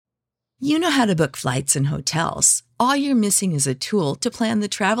You know how to book flights and hotels. All you're missing is a tool to plan the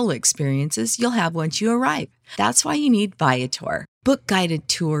travel experiences you'll have once you arrive. That's why you need Viator. Book guided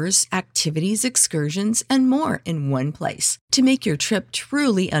tours, activities, excursions, and more in one place to make your trip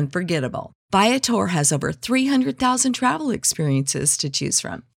truly unforgettable. Viator has over 300,000 travel experiences to choose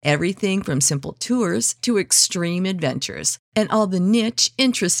from. Everything from simple tours to extreme adventures and all the niche,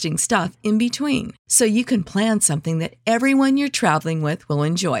 interesting stuff in between. So you can plan something that everyone you're traveling with will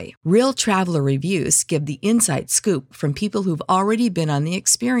enjoy. Real traveler reviews give the inside scoop from people who've already been on the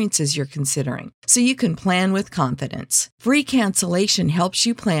experiences you're considering. So you can plan with confidence. Free cancellation helps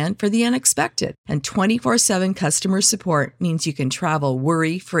you plan for the unexpected. And 24/7 customer support means you can travel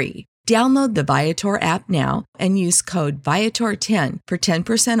worry-free. Download the Viator app now and use code Viator10 for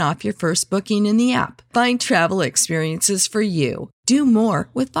 10% off your first booking in the app. Find travel experiences for you. Do more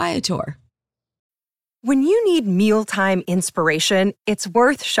with Viator. When you need mealtime inspiration, it's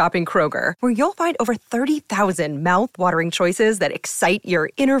worth shopping Kroger, where you'll find over 30,000 mouth-watering choices that excite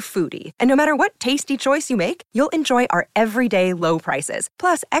your inner foodie. And no matter what tasty choice you make, you'll enjoy our everyday low prices,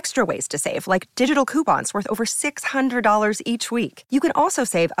 plus extra ways to save, like digital coupons worth over $600 each week. You can also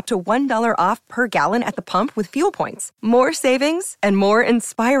save up to $1 off per gallon at the pump with fuel points. More savings and more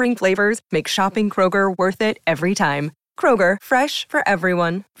inspiring flavors make shopping Kroger worth it every time. Kroger, fresh for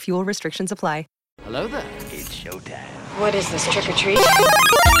everyone. Fuel restrictions apply. Hello there. It's showtime. What is this, trick-or-treat? Did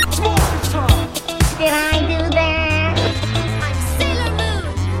I do that? I'm Sailor Moon,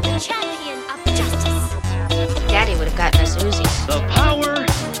 the champion of justice. Daddy would have gotten us Uzis. The power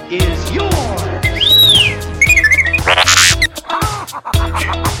is yours.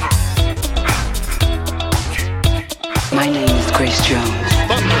 My name is Grace Jones.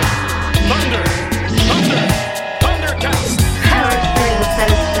 Thunder, thunder, thunder, Thundercats. Power of 3 will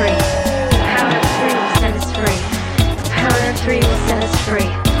set us free. Power of 3 will set us free. Power of 3 will set us free.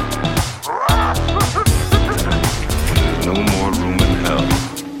 There's no more room in hell.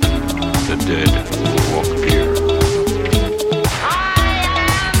 The dead walk here.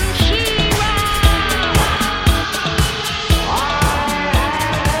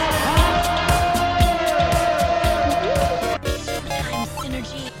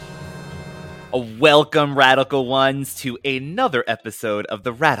 Welcome, Radical Ones, to another episode of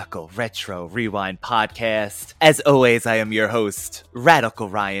the Radical Retro Rewind podcast. As always, I am your host, Radical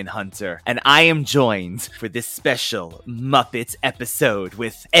Ryan Hunter, and I am joined for this special Muppets episode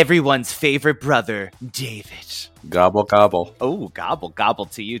with everyone's favorite brother, David. Gobble, gobble. Oh, gobble, gobble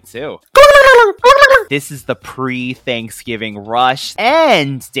to you too. This is the pre-Thanksgiving rush,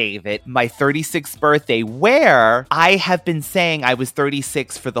 and David, my 36th birthday, where I have been saying I was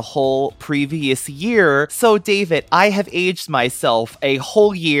 36 for the whole previous year. So, David, I have aged myself a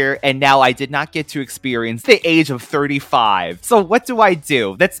whole year, and now I did not get to experience the age of 35. So what do I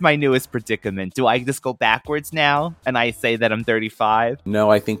do? That's my newest predicament. Do I just go backwards now, and I say that I'm 35? No,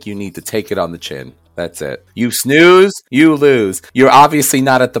 I think you need to take it on the chin. That's it. You snooze, you lose. You're obviously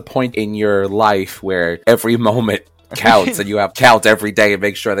not at the point in your life where every moment counts and you have count every day and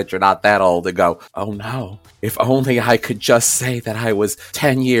make sure that you're not that old and go, oh no, if only I could just say that I was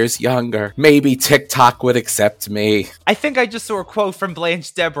 10 years younger. Maybe TikTok would accept me. I think I just saw a quote from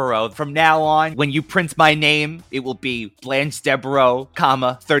Blanche Devereaux. From now on, when you print my name, it will be Blanche Devereaux,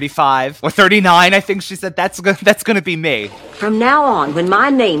 35 or 39. I think she said that's going to be me. From now on, when my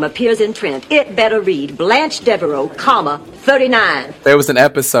name appears in print, it better read Blanche Devereaux, 39. There was an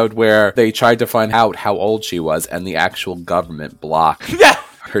episode where they tried to find out how old she was, and the actual government blocked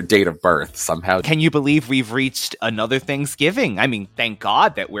her date of birth somehow. Can you believe we've reached another Thanksgiving? I mean, thank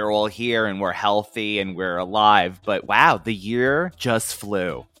God that we're all here and we're healthy and we're alive. But wow, the year just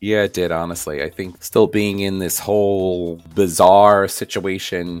flew. Yeah, it did, honestly. I think still being in this whole bizarre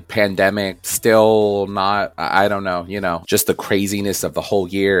situation, pandemic, still not, I don't know, just the craziness of the whole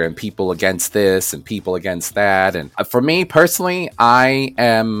year and people against this and people against that. And for me personally, I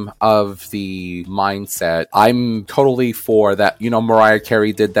am of the mindset, I'm totally for that. Mariah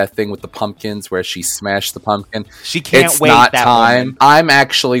Carey did that thing with the pumpkins where she smashed the pumpkin. She can't it's wait not that time. Moment. I'm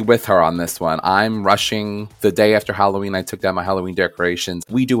actually with her on this one. I'm rushing the day after Halloween. I took down my Halloween decorations.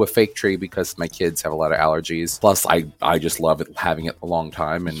 We do a fake tree because my kids have a lot of allergies. Plus, I just love it having it a long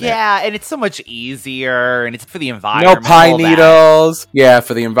time. And and it's so much easier, and it's for the environment. No pine needles. Yeah,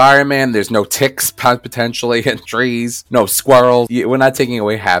 for the environment. There's no ticks potentially in trees. No squirrels. We're not taking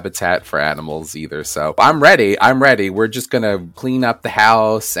away habitat for animals either. So I'm ready. We're just gonna clean up the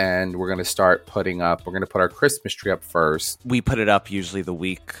house, and we're gonna start putting up. We're gonna put our Christmas tree up first. We put it up usually the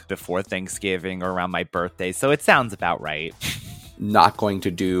week before Thanksgiving or around my birthday, so it sounds about right. not going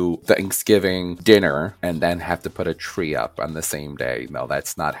to do Thanksgiving dinner and then have to put a tree up on the same day. No,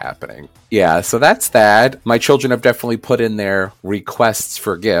 that's not happening. Yeah, so that's that. My children have definitely put in their requests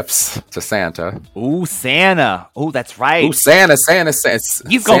for gifts to Santa. Ooh, Santa. Ooh, that's right. Ooh, Santa.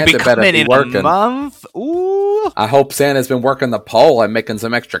 He's going to be coming in a month. Ooh. I hope Santa's been working the pole and making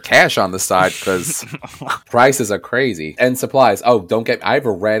some extra cash on the side because prices are crazy. And supplies. Oh, I've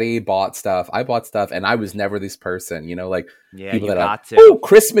already bought stuff. I bought stuff and I was never this person, like people that got to. Ooh,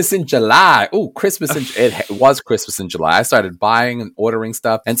 Christmas in July. Ooh, it was Christmas in July. I started buying and ordering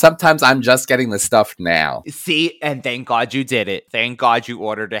stuff. And sometimes I'm just getting the stuff now. See, and thank God you did it. Thank God you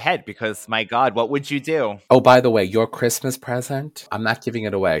ordered ahead because, my God, what would you do? Oh, by the way, your Christmas present, I'm not giving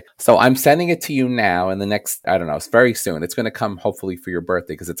it away. So I'm sending it to you now in the next, I don't know, it's very soon. It's going to come hopefully for your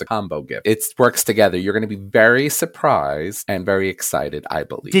birthday because it's a combo gift. It works together. You're going to be very surprised and very excited, I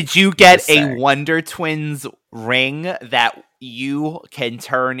believe. Did you get a Wonder Twins ring that you can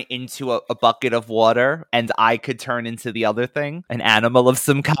turn into a bucket of water and I could turn into the other thing? An animal of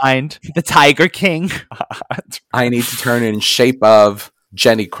some kind? The Tiger King? I need to turn in shape of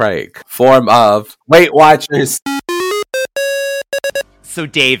Jenny Craig. Form of Weight Watchers. So,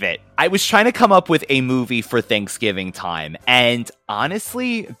 David, I was trying to come up with a movie for Thanksgiving time, and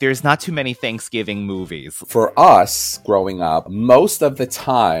honestly, there's not too many Thanksgiving movies. For us, growing up, most of the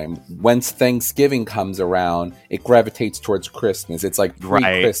time, once Thanksgiving comes around, it gravitates towards Christmas. It's like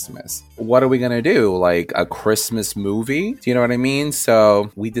pre-Christmas. What are we going to do? Like a Christmas movie? Do you know what I mean?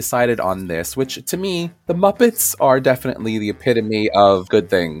 So we decided on this, which to me, the Muppets are definitely the epitome of good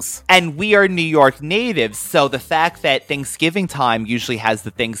things. And we are New York natives, so the fact that Thanksgiving time usually has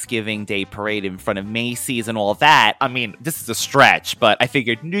the Thanksgiving Day parade in front of Macy's and all that, I mean, this is a stretch, but I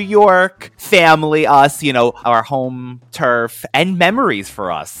figured New York, family, us, our home turf, and memories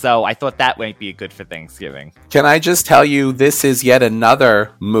for us. So I thought that might be good for Thanksgiving. Can I just tell you, this is yet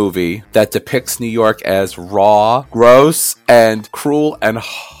another movie that depicts New York as raw, gross, and cruel and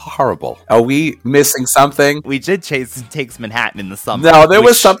horrible. Are we missing something? We did Jason Takes Manhattan in the summer. No, there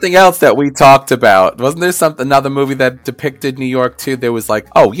was something else that we talked about. Wasn't there another movie that depicted New York too? There was like,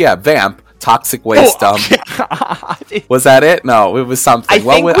 oh yeah, Vamp. Toxic Waste Dump. Was that it? No, it was something.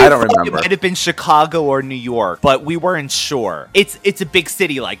 I don't remember. It might have been Chicago or New York, but we weren't sure. It's a big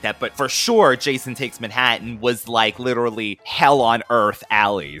city like that, but for sure, Jason Takes Manhattan was like literally hell on earth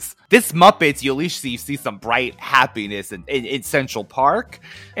alleys. This Muppets, you at least see some bright happiness in Central Park.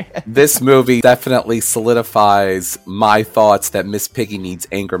 This movie definitely solidifies my thoughts that Miss Piggy needs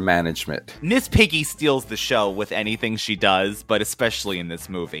anger management. Miss Piggy steals the show with anything she does, but especially in this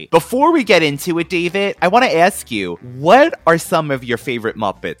movie. Before we get into it, David, I want to ask you, what are some of your favorite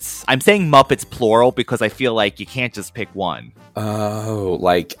Muppets? I'm saying Muppets plural because I feel like you can't just pick one. Oh,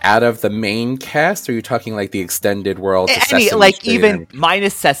 like out of the main cast, or are you talking like the extended world? Even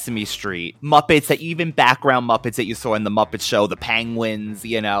minus Sesame Street, Muppets, even background Muppets that you saw in the Muppet Show, the Penguins,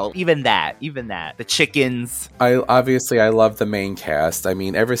 even that, the chickens. I love the main cast. I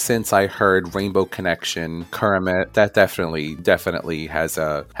mean, ever since I heard Rainbow Connection, Kermit, that definitely has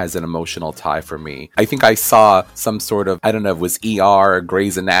an emotional tie for me. I think I saw some sort of, I don't know if it was ER or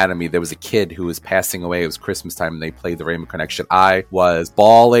Grey's Anatomy. There was a kid who was passing away. It was Christmas time and they played the Rainbow Connection. I was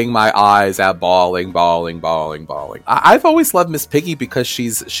bawling my eyes out, bawling. I've always loved Miss Piggy because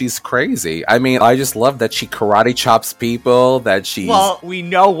she's crazy. I mean, I just love that she karate chops people, that she... Well, we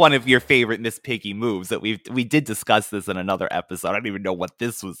know one of your favorite Miss Piggy moves that we did discuss this in another episode. I don't even know what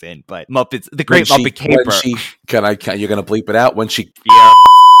this was in, but Muppets, the Great Muppet Caper. You're gonna bleep it out when she... Yeah.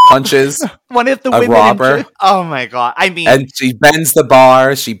 Punches one of the a women robber. Oh my God. I mean, and she bends the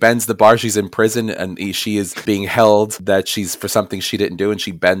bar. She's in prison and she is being held that she's for something she didn't do, and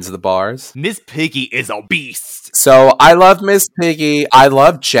she bends the bars. Miss Piggy is a beast. So I love Miss Piggy. I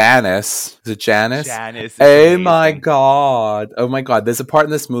love Janice. Is it Janice? Janice. Oh my God. There's a part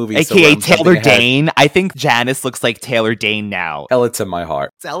in this movie, AKA Taylor Dane. I think Janice looks like Taylor Dane now. Tell it to my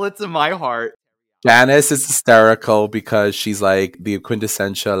heart. Tell it to my heart. Janice is hysterical because she's like the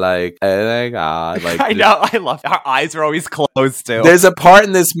quintessential, like, oh my God. Like, I know, I love it. Her eyes are always closed too. There's a part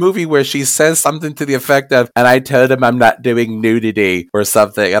in this movie where she says something to the effect of, and I told him I'm not doing nudity or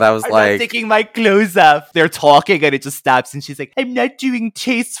something. And I was I'm like, not taking my clothes off. They're talking and it just stops. And she's like, I'm not doing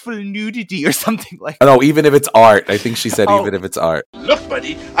tasteful nudity or something like that. Oh, no, even if it's art. I think she said even if it's art. Look,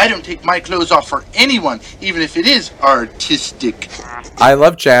 buddy, I don't take my clothes off for anyone, even if it is artistic. I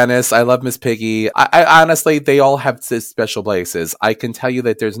love Janice. I love Miss Piggy. I honestly, they all have this special places. I can tell you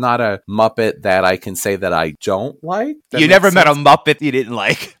that there's not a Muppet that I can say that I don't like. You never met a Muppet you didn't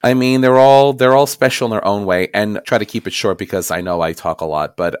like. I mean, they're all special in their own way, and try to keep it short because I know I talk a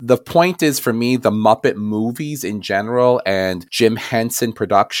lot. But the point is, for me, the Muppet movies in general, and Jim Henson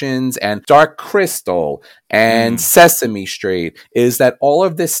Productions, and Dark Crystal, and Sesame Street, is that all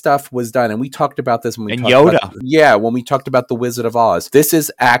of this stuff was done, and we talked about this when we talked Yoda. When we talked about The Wizard of Oz. This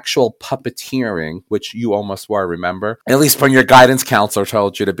is actual puppeteering, which you almost were, remember? At least when your guidance counselor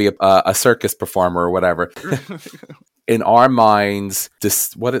told you to be a circus performer or whatever. In our minds,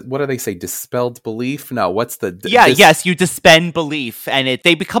 what do they say? Dispelled belief? No, what's the... Yes, you suspend belief, and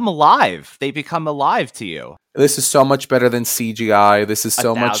they become alive. They become alive to you. This is so much better than CGI. This is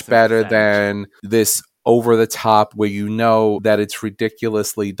so much better than this over the top where you know that it's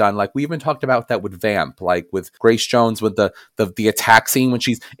ridiculously done. Like we even talked about that with Vamp, like with Grace Jones with the attack scene when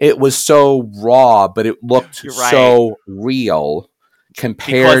it was so raw, but it looked so real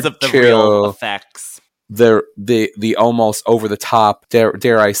compared because of the to real effects. The almost over the top,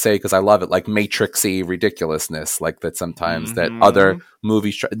 dare I say, because I love it, like Matrixy ridiculousness, like that sometimes that other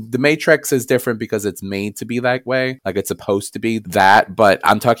movies. The Matrix is different because it's made to be that way, like it's supposed to be that. But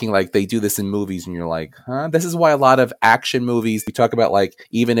I'm talking like they do this in movies, and you're like, huh? This is why a lot of action movies, we talk about, like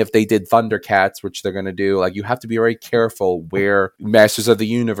even if they did Thundercats, which they're gonna do, like you have to be very careful where Masters of the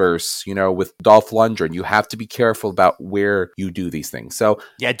Universe, with Dolph Lundgren, you have to be careful about where you do these things. So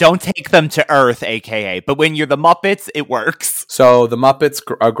yeah, don't take them to Earth, aka. But when you're the Muppets, it works. So the Muppets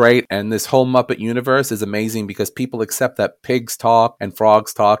are great, and this whole Muppet universe is amazing because people accept that pigs talk and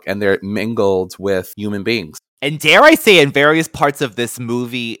frogs talk, and they're mingled with human beings. And dare I say, in various parts of this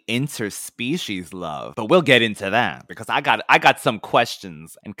movie, interspecies love. But we'll get into that because I got some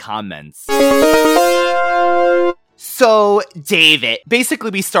questions and comments. So, David,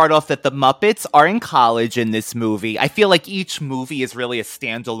 basically we start off that the Muppets are in college in this movie. I feel like each movie is really a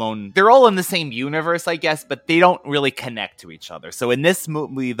standalone. They're all in the same universe, I guess, but they don't really connect to each other. So in this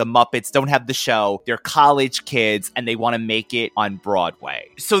movie, the Muppets don't have the show. They're college kids, and they want to make it on Broadway.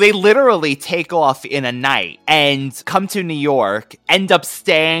 So they literally take off in a night and come to New York, end up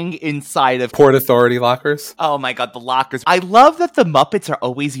staying inside of Port Authority lockers. Oh my God, the lockers. I love that the Muppets are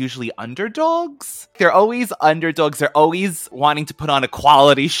always usually underdogs. They're always underdogs. They're always wanting to put on a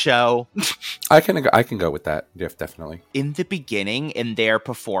quality show. I can go with that. Yeah, definitely. In the beginning, in their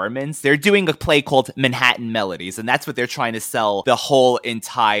performance, they're doing a play called Manhattan Melodies, and that's what they're trying to sell the whole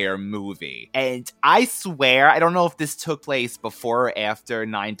entire movie. And I swear, I don't know if this took place before or after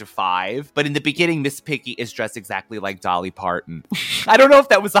 9 to 5, but in the beginning, Miss Piggy is dressed exactly like Dolly Parton. I don't know if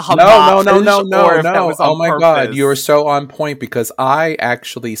that was a homage no. or if that was on oh my purpose. God, you were so on point because I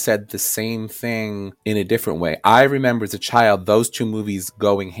actually said the same thing in a different way. I remember as a child those two movies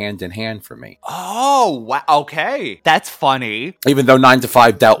going hand in hand for me. Oh, wow. Okay. That's funny. Even though 9 to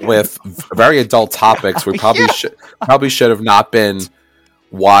 5 dealt with very adult topics, we probably should have not been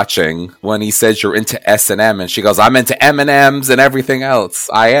watching when he says you're into S&M and she goes, I'm into M&Ms and everything else.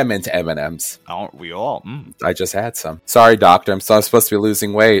 I am into M&Ms. Aren't we all? I just had some. Sorry, doctor. I'm supposed to be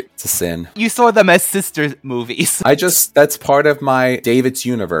losing weight. It's a sin. You saw them as sister movies. That's part of my David's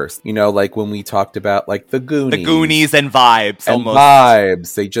universe. Like when we talked about like the Goonies. The Goonies and Vibes. And almost.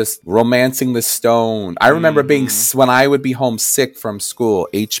 Vibes. They just Romancing the Stone. I remember being, when I would be home sick from school,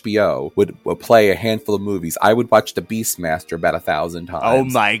 HBO would play a handful of movies. I would watch The Beastmaster about 1,000 times. Oh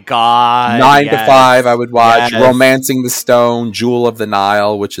my God. 9 to 5 I would watch. Yes. Romancing the Stone, Jewel of the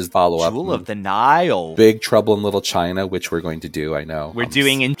Nile, which is follow-up. Jewel of the Nile. Big Trouble in Little China, which we're going to do, I know. We're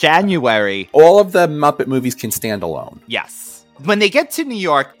doing in January. All of the Muppet movies can stand alone. Yes. When they get to New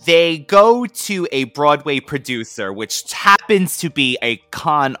York, they go to a Broadway producer, which happens to be a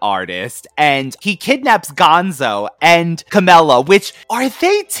con artist, and he kidnaps Gonzo and Camilla, which, are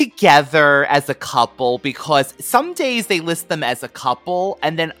they together as a couple? Because some days they list them as a couple,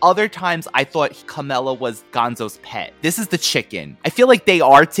 and then other times I thought Camilla was Gonzo's pet. This is the chicken. I feel like they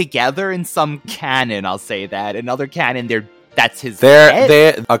are together in some canon, I'll say that. In other canon, that's his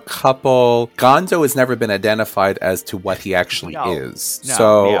They're a couple. Gonzo has never been identified as to what he actually is.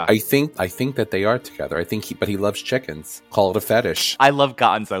 I think that they are together. But he loves chickens. Call it a fetish. I love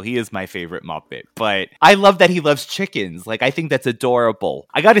Gonzo. He is my favorite Muppet. But I love that he loves chickens. Like, I think that's adorable.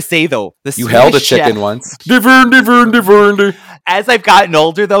 I gotta say, though, you held a chicken once. As I've gotten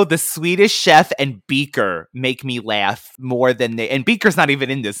older, though, the Swedish Chef and Beaker make me laugh more than and Beaker's not even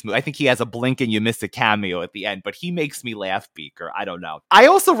in this movie. I think he has a blink and you miss a cameo at the end, but he makes me laugh Jeff Beaker. I don't know. I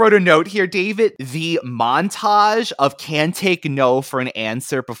also wrote a note here, David. The montage of Can't Take No for an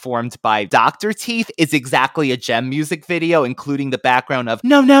Answer performed by Dr. Teeth is exactly a Gem music video, including the background of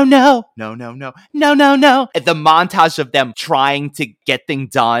no, no, no, no, no, no, no, no, no. The montage of them trying to get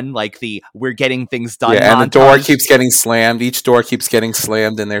things done, like the we're getting things done montage. And the door keeps getting slammed. Each door keeps getting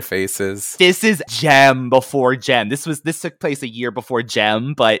slammed in their faces. This is Gem before Gem. This took place a year before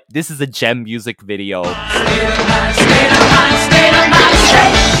Gem, but this is a Gem music video. You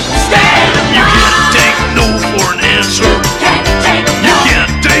can't take no for an answer. You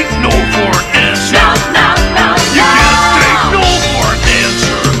can't take no for an answer. You can't take no for an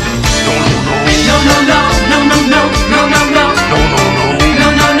answer. No, no, no. No, no, no. No, no, no. No,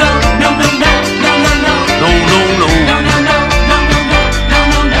 no, no. No, no, no. No, no, no. No, no, no. No, no, no. No,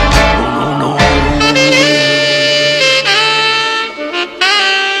 no, no.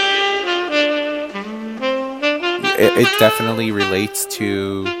 It definitely relates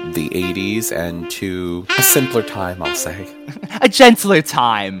to the 80s and to a simpler time, I'll say. A gentler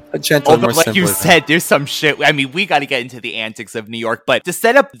time. A gentler, more like simpler you time. said, there's some shit. I mean, we got to get into the antics of New York, but to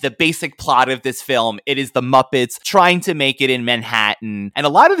set up the basic plot of this film, it is the Muppets trying to make it in Manhattan. And a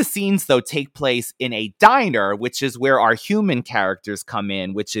lot of the scenes, though, take place in a diner, which is where our human characters come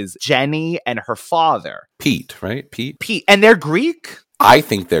in, which is Jenny and her father. Pete, right? Pete. And they're Greek? I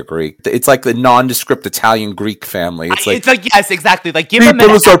think they're Greek. It's like the nondescript Italian Greek family. It's like yes, exactly. Like give them an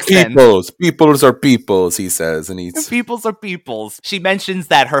peoples are accent. peoples. Peoples are peoples, he says, and he's peoples are peoples. She mentions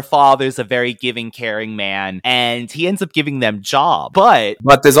that her father's a very giving, caring man, and he ends up giving them jobs. But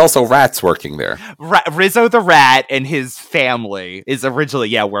there's also rats working there. Rizzo the rat and his family is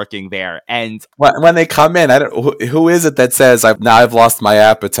originally working there. And when they come in, I don't. Who is it that says I've lost my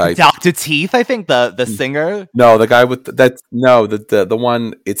appetite? Dr. Teeth, I think the singer. No, the guy with the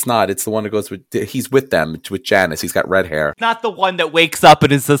one. It's not. It's the one that goes with. He's with them with Janice. He's got red hair. Not the one that wakes up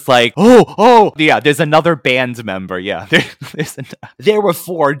and is just like, oh. Yeah, there's another band member. Yeah, there were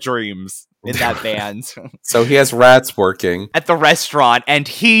 4 dreams in that band. So he has rats working at the restaurant, and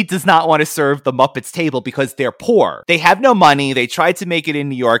he does not want to serve the Muppets table because they're poor. They have no money. They tried to make it in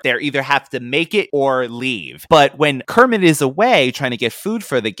New York. They either have to make it or leave. But when Kermit is away trying to get food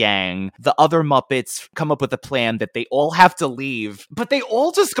for the gang, the other Muppets come up with a plan that they all have to leave, but they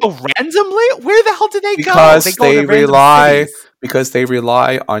all just go randomly? Where the hell did they go? Because they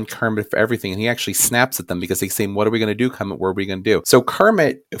rely on Kermit for everything, and he actually snaps at them because they say, "What are we going to do, Kermit? What are we going to do?" So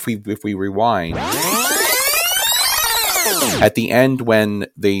Kermit, if we rewind, at the end when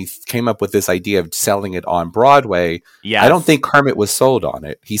they came up with this idea of selling it on Broadway, I don't think Kermit was sold on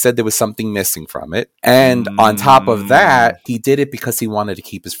it. He said there was something missing from it, and on top of that, he did it because he wanted to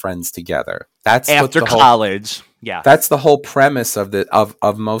keep his friends together. That's after college. Yeah, that's the whole premise of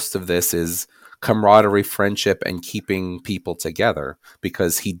most of this is camaraderie, friendship, and keeping people together,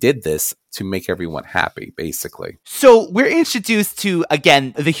 because he did this to make everyone happy, basically. So we're introduced to,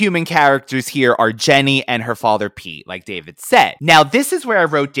 again, the human characters here are Jenny and her father, Pete, like David said. Now, this is where I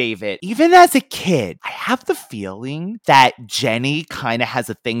wrote, David, even as a kid, I have the feeling that Jenny kind of has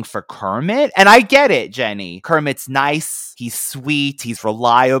a thing for Kermit. And I get it, Jenny. Kermit's nice, he's sweet, he's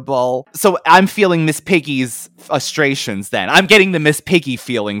reliable. So I'm feeling Miss Piggy's frustrations then. I'm getting the Miss Piggy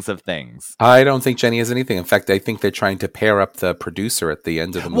feelings of things. I don't think Jenny has anything. In fact, I think they're trying to pair up the producer at the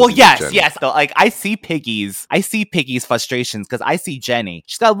end of the movie. Well, yes. So, like, I see Piggy's frustrations because I see Jenny.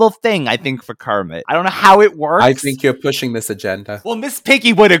 She's got a little thing, I think, for Kermit. I don't know how it works. I think you're pushing this agenda. Well, Miss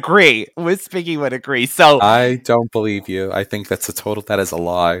Piggy would agree. So I don't believe you. I think that is a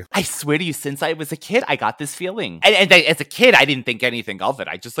lie. I swear to you, since I was a kid, I got this feeling. And as a kid, I didn't think anything of it.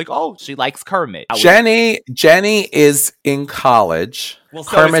 I just like, oh, she likes Kermit. Jenny is in college. Well,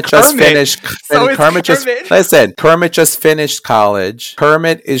 so Kermit just finished. Kermit just finished college.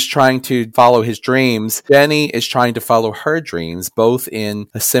 Kermit is trying to follow his dreams. Jenny is trying to follow her dreams, both in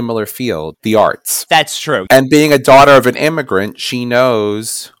a similar field, the arts. That's true. And being a daughter of an immigrant, she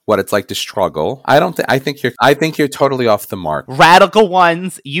knows what it's like to struggle. I think you're totally off the mark. Radical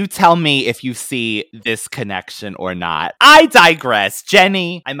ones, you tell me if you see this connection or not. I digress.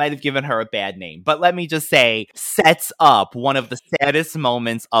 Jenny, I might have given her a bad name, but let me just say, sets up one of the saddest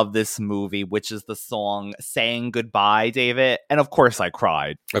moments of this movie, which is the song Saying Goodbye, David. And of course I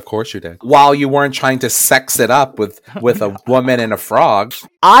cried. Of course you did. While you weren't trying to sex it up with a woman and a frog.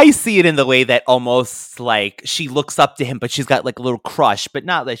 I see it in the way that almost like she looks up to him, but she's got like a little crush, but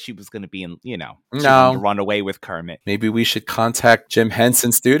not that she was going to be in, she No. wanted to run away with Kermit. Maybe we should contact Jim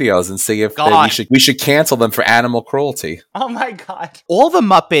Henson Studios and see if God. we should cancel them for animal cruelty. Oh my God. All the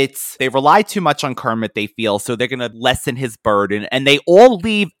Muppets, they rely too much on Kermit, they feel, so they're going to lessen his burden. And they all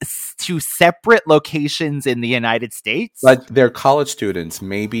leave to separate locations in the United States. But they're college students.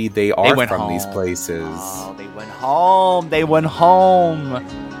 Maybe they are from these places. Oh, they went home. They went home.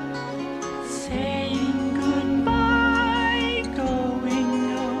 Saying goodbye,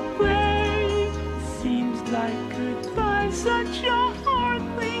 going away. Seems like goodbye, such a hard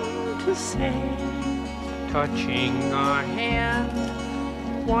thing to say. Touching a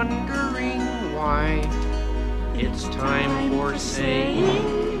hand, wondering why. It's time for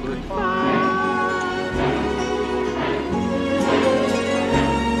saying goodbye.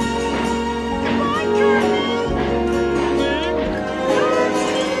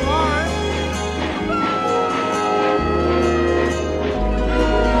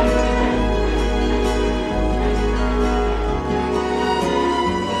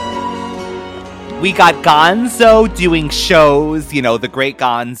 We got Gonzo doing shows, the great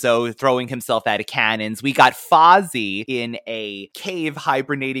Gonzo throwing himself out of cannons. We got Fozzie in a cave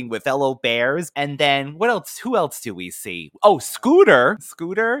hibernating with fellow bears. And then what else? Who else do we see? Oh, Scooter.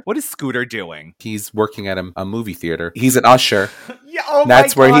 Scooter? What is Scooter doing? He's working at a movie theater. He's an usher. Yeah, oh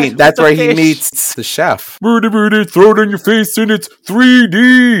that's my where gosh, that's where fish. he meets the chef. Birdie, throw it in your face and it's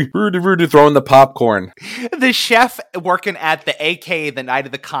 3D. Birdie, throwing the popcorn. The chef working at the AK, the Night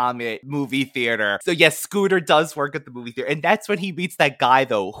of the Comet movie theater. So yes, Scooter does work at the movie theater. And that's when he meets that guy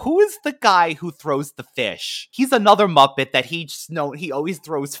though. Who is the guy who throws the fish? He's another Muppet that he always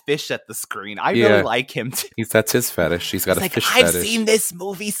throws fish at the screen. I really like him too. That's his fetish. He's got a fish fetish. I've seen this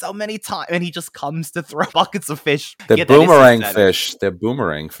movie so many times. And he just comes to throw buckets of fish. The boomerang fish. The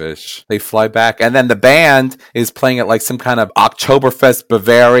boomerang fish. They fly back. And then the band is playing at like some kind of Oktoberfest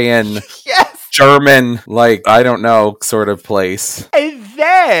Bavarian German, like, I don't know, sort of place. And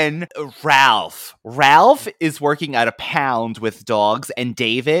then Ralph is working at a pound with dogs. And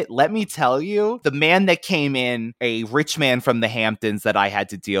David, let me tell you, the man that came in, a rich man from the Hamptons that I had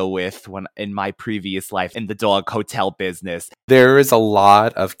to deal with when in my previous life in the dog hotel business. There is a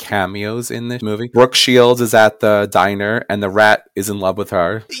lot of cameos in this movie. Brooke Shields is at the diner and the rat is in love with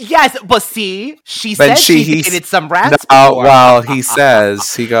her. Yes, but see, she said she dated some rats before. Well, he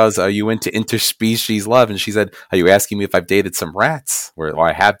goes, are you into interspecies love? And she said, are you asking me if I've dated some rats? Or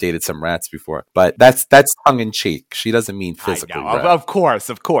I have dated some rats before. But that's tongue in cheek. She doesn't mean physically. Of course.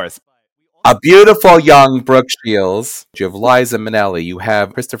 A beautiful young Brooke Shields. You have Liza Minnelli. You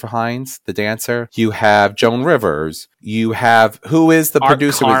have Christopher Hines, the dancer. You have Joan Rivers. You have who is the Art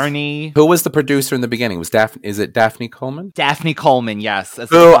producer? Carney. Who was the producer in the beginning? Is it Daphne Coleman? Daphne Coleman, yes.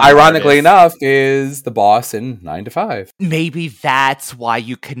 Who, ironically enough, is the boss in 9 to 5. Maybe that's why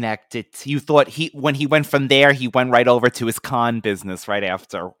you connected. You thought when he went from there, he went right over to his con business right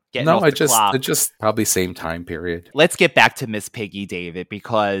after. It just probably same time period. Let's get back to Miss Piggy, David,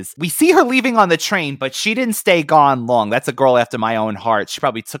 because we see her leaving on the train, but she didn't stay gone long. That's a girl after my own heart. She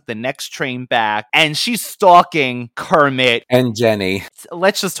probably took the next train back, and she's stalking Kermit and Jenny.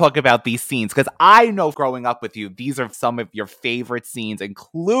 Let's just talk about these scenes, because I know growing up with you, these are some of your favorite scenes,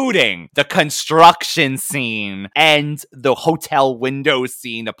 including the construction scene and the hotel window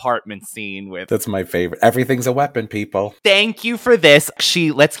scene, apartment scene with. That's my favorite. Everything's a weapon, people. Thank you for this.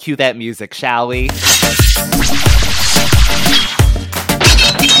 Let's cue that music, shall we?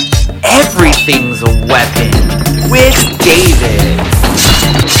 Everything's a weapon with David.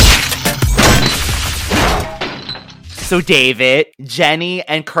 So David, Jenny,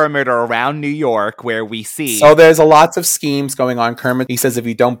 and Kermit are around New York where we see... So there's lots of schemes going on. Kermit, he says if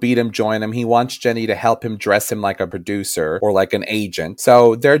you don't beat him, join him. He wants Jenny to help him dress him like a producer or like an agent.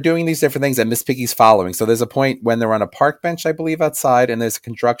 So they're doing these different things and Miss Piggy's following. So there's a point when they're on a park bench, I believe, outside, and there's a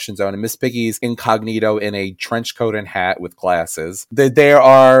construction zone. And Miss Piggy's incognito in a trench coat and hat with glasses. There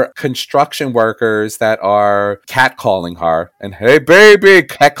are construction workers that are catcalling her and, hey, baby,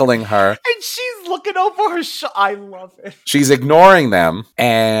 heckling her. And she's looking over her I love it. She's ignoring them,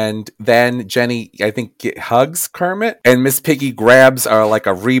 and then Jenny, I think, hugs Kermit, and Miss Piggy grabs like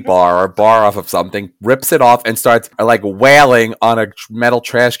a rebar or bar off of something, rips it off, and starts like wailing on a metal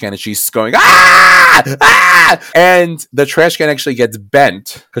trash can, and she's going, ah! Ah! And the trash can actually gets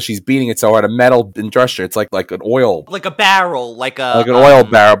bent because she's beating it so hard. A metal industrial, it's like an oil, like a barrel, like an oil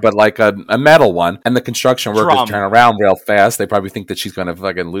barrel, but like a metal one. And the construction workers turn around real fast. They probably think that she's going to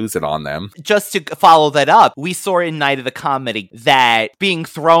fucking lose it on them. Just to to follow that up, we saw in Night of the Comedy that being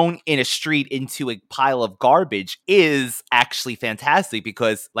thrown in a street into a pile of garbage is actually fantastic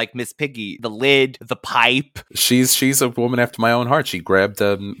because, like Miss Piggy, the lid, the pipe. She's a woman after my own heart. She grabbed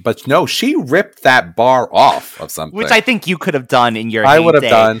but no, she ripped that bar off of something. Which I think you could have done in your I would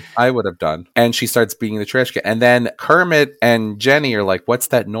have done. And she starts being the trash can. And then Kermit and Jenny are like, what's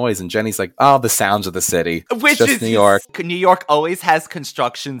that noise? And Jenny's like, oh, the sounds of the city. Which it's just New York. New York always has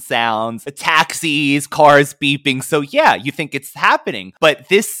construction sounds, taxis, cars beeping. So yeah, you think it's happening. But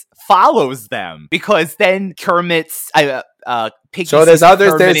this follows them because then Kermit's Piggy. So there's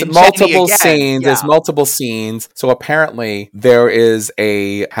multiple scenes. Yeah. There's multiple scenes. So apparently there is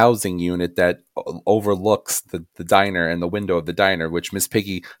a housing unit that overlooks the diner and the window of the diner, which Miss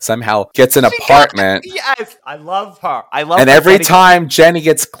Piggy somehow gets an apartment. Yes, I love her. And every time Jenny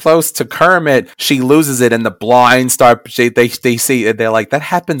gets close to Kermit, she loses it, and the blinds start. They see it. They're like, that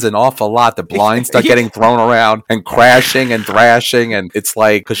happens an awful lot. The blinds start getting thrown around and crashing and thrashing, and it's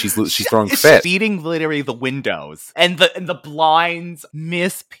like because she's throwing fit, beating literally the windows and the blinds.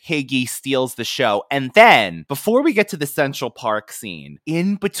 Miss Piggy steals the show. And then, before we get to the Central Park scene,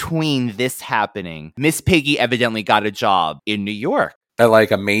 in between this happening, Miss Piggy evidently got a job in New York. At like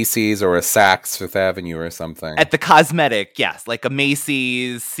a Macy's or a Saks Fifth Avenue or something. At the cosmetic, yes. Like a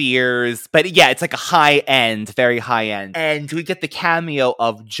Macy's, Sears. But yeah, it's like a high-end, very high-end. And we get the cameo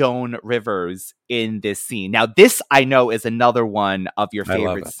of Joan Rivers in this scene. Now, this I know is another one of your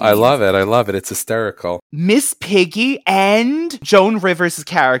favorite scenes. I love it. It's hysterical. Miss Piggy and Joan Rivers'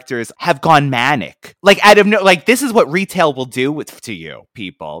 characters have gone manic. Like, this is what retail will do to you,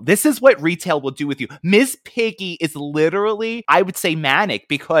 people. This is what retail will do with you. Miss Piggy is literally, I would say, manic,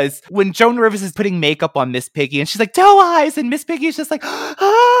 because when Joan Rivers is putting makeup on Miss Piggy and she's like, doe eyes, and Miss Piggy is just like,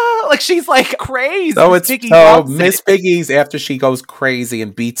 ah, like she's like crazy. So Miss Piggy's, after she goes crazy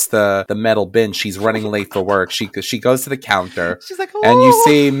and beats the metal bin, she's running late for work. She goes to the counter. She's like, oh. And you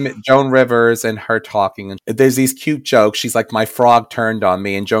see Joan Rivers and her talking. And there's these cute jokes. She's like, my frog turned on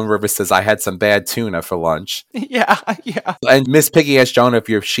me. And Joan Rivers says, I had some bad tuna for lunch. Yeah. And Miss Piggy asks Joan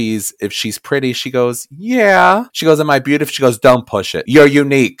if she's pretty. She goes, yeah. She goes, am I beautiful? She goes, don't push it. You're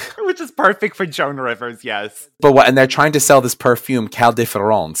unique. Which is perfect for Joan Rivers, yes. But what? And they're trying to sell this perfume, Cal de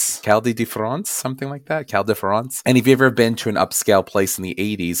France, something like that. Cal de France. And if you've ever been to an upscale place in the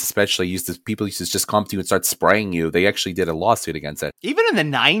 80s, especially people used to just come to you and start spraying you. They actually did a lawsuit against it. Even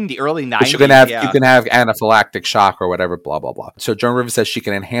in the early 90s. You can have anaphylactic shock or whatever, blah, blah, blah. So Joan Rivers says she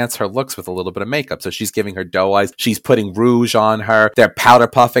can enhance her looks with a little bit of makeup. So she's giving her doe eyes. She's putting rouge on her. They're powder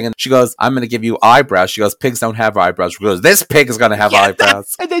puffing. And she goes, I'm going to give you eyebrows. She goes, pigs don't have eyebrows. She goes, this pig is going to have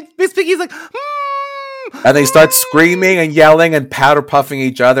eyebrows. And then Miss Piggy's like, And they start screaming and yelling and powder puffing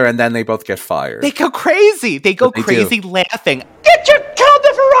each other, and then they both get fired. They go crazy. They go crazy laughing. Get your Cal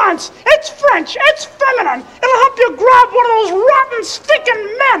de France! It's French. It's feminine. It'll help you grab one of those rotten,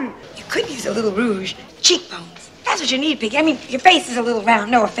 stinking men. You could use a little rouge. Cheekbones. That's what you need, Piggy. I mean, your face is a little round.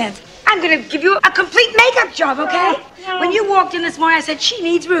 No offense. I'm going to give you a complete makeup job, okay? When you walked in this morning, I said, she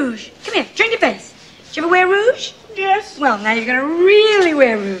needs rouge. Come here. Turn your face. Did you ever wear rouge? Yes. Well, now you're going to really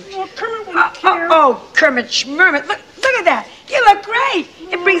wear rouge. Well, Kermit won't care. Kermit Schmermit. Look at that. You look great.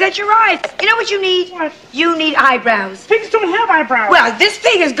 It brings out your eyes. You know what you need? What? You need eyebrows. Pigs don't have eyebrows. Well, this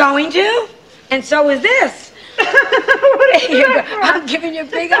pig is going to. And so is this. Here you go. I'm giving you a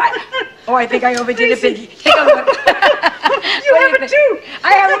big eye. Oh, I think I overdid it, Piggy. Take a look. You have it too.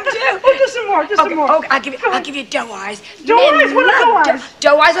 I have them too. Oh, just some more. Some more. Okay, I'll give you doe eyes. Doe eyes? What are doe eyes?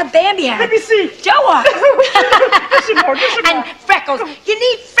 Doe eyes what Bambi has. Let me see. Doe eyes. Just some more. And freckles. You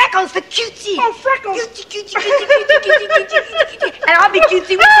need freckles for cutesy. Oh, freckles. Cutesy. And I'll be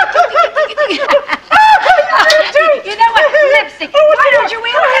cutesy with you. You know what? Lipstick. Why don't you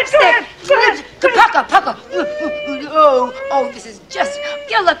wear lipstick? Pucker. Oh, this is just,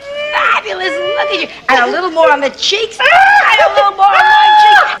 you look fabulous. Look at you. And a little more on the cheeks. And a little more on my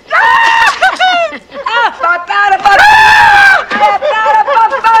cheeks.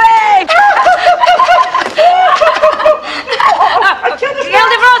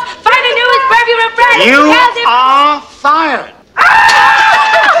 You are fired.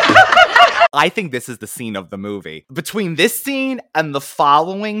 I think this is the scene of the movie. Between this scene and the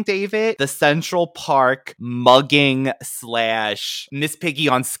following, David, the Central Park mugging / Miss Piggy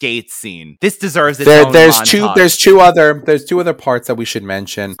on skates scene. This deserves its own montage. There's two other parts that we should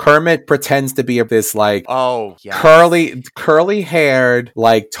mention. Kermit pretends to be this like curly haired,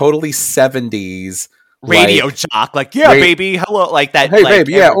 like totally 70s, radio jock, like, yeah, baby, hello, like that. Hey, like,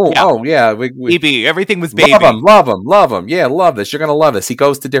 baby, yeah, baby, everything was baby. Love him. Yeah, love this. You're gonna love this. He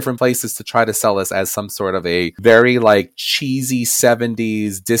goes to different places to try to sell this as some sort of a very like cheesy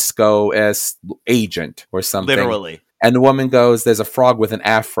 70s disco-esque agent or something. Literally. And the woman goes, there's a frog with an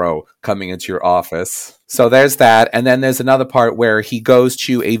afro coming into your office. So there's that. And then there's another part where he goes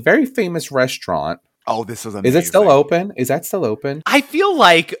to a very famous restaurant. Oh, this was amazing. Is it still open? Is that still open? I feel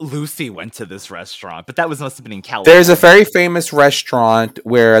like Lucy went to this restaurant, but that must have been in California. There's a very famous restaurant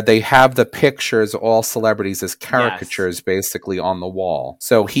where they have the pictures of all celebrities as caricatures basically on the wall.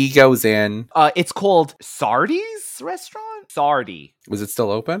 So he goes in. It's called Sardi's restaurant? Sardi. Was it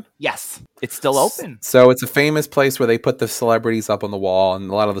still open? Yes, it's still open. So it's a famous place where they put the celebrities up on the wall, and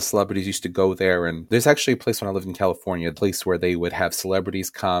a lot of the celebrities used to go there. And there's actually a place when I lived in California, a place where they would have celebrities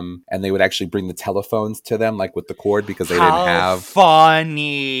come, and they would actually bring the telephones to them, like with the cord, because they didn't have.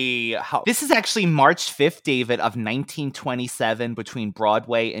 Funny. This is actually March 5th, David, of 1927, between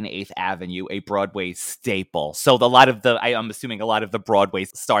Broadway and 8th Avenue, a Broadway staple. So I'm assuming a lot of the Broadway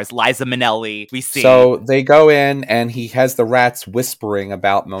stars, Liza Minnelli, we see. So they go in, and he has the rats whispering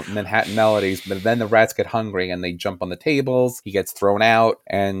about Manhattan melodies, but then the rats get hungry and they jump on the tables. He gets thrown out,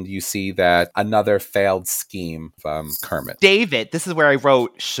 and you see that another failed scheme from Kermit. David, this is where I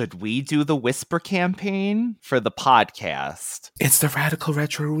wrote, should we do the whisper campaign for the podcast? It's the Radical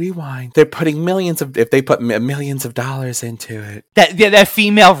Retro Rewind. They're putting if they put millions of dollars into it. That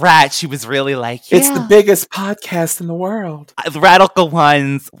female rat, she was really like, yeah. It's the biggest podcast in the world. The Radical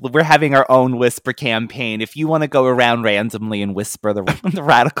Ones, we're having our own whisper campaign. If you want to go around randomly and whisper the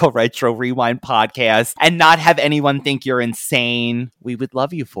Radical Retro Rewind podcast and not have anyone think you're insane, we would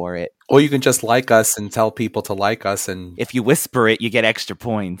love you for it. Or you can just like us and tell people to like us. And if you whisper it, you get extra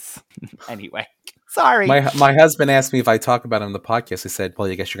points. Anyway. Sorry. My husband asked me if I talk about it on the podcast. I said,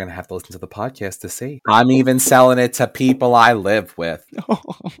 well, I guess you're going to have to listen to the podcast to see. I'm even selling it to people I live with.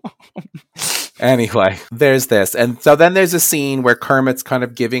 Anyway, there's this. And so then there's a scene where Kermit's kind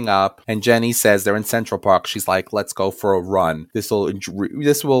of giving up, and Jenny says they're in Central Park. She's like, let's go for a run. This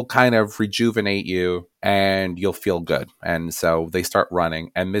will kind of rejuvenate you and you'll feel good. And so they start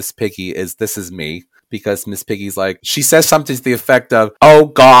running, and Miss Piggy this is me. Because Miss Piggy's like, she says something to the effect of, oh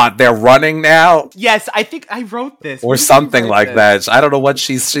God, they're running now? Yes, I think I wrote this. Or something like that. I don't know what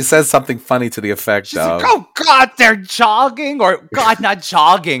she says something funny to the effect of. Like, oh God, they're jogging, or God, not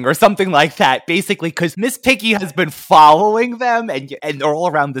jogging, or something like that. Basically, because Miss Piggy has been following them, and they're all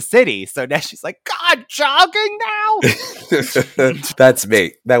around the city. So now she's like, God, jogging now? That's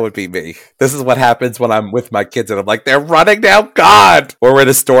me. That would be me. This is what happens when I'm with my kids, and I'm like, they're running now, God! Or we're at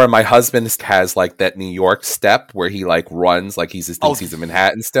a store, and my husband has like that New York step where he like runs like he's in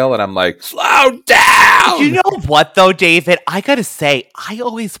Manhattan still, and I'm like, slow down. You know what though, David? I gotta say, I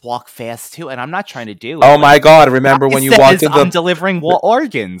always walk fast too, and I'm not trying to do it. Oh my God! Remember when you walked into? I'm delivering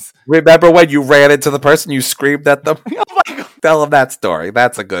organs. Remember when you ran into the person, you screamed at them? Oh my God! Tell him that story.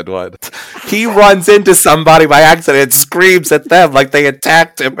 That's a good one. He runs into somebody by accident and screams at them like they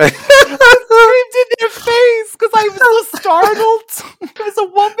attacked him. Screamed in their face because I was so startled as a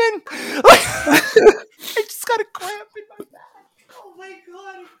woman. I just got a cramp in my back. Oh my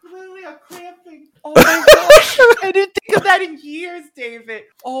God, literally I'm cramping. Oh my gosh, I didn't think of that in years, David.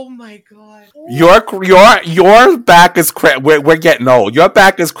 Oh my God. Your back is we're getting old. Your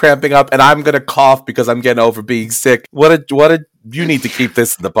back is cramping up, and I'm gonna cough because I'm getting over being sick. You need to keep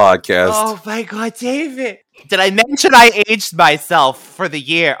this in the podcast. Oh my God, David. Did I mention I aged myself for the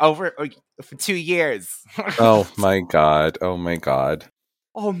year for 2 years? Oh my God. Oh my God.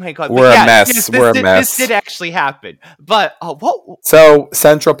 Oh my God. We're a mess. We're a mess. This did actually happen. But what? So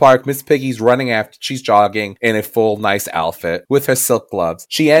Central Park, Miss Piggy's running after. She's jogging in a full nice outfit with her silk gloves.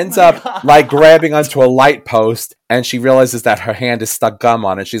 She ends up like grabbing onto a light post, and she realizes that her hand is stuck gum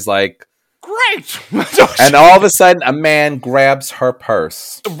on it. She's like, great. And all of a sudden, a man grabs her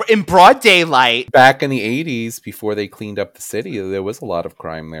purse. In broad daylight. Back in the 80s, before they cleaned up the city, there was a lot of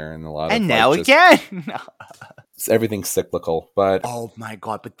crime there. And now again. Everything's cyclical, but... Oh my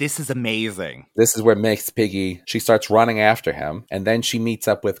God, but this is amazing. This is where Miss Piggy, she starts running after him, and then she meets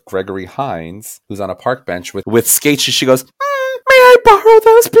up with Gregory Hines, who's on a park bench with skates. She goes, may I borrow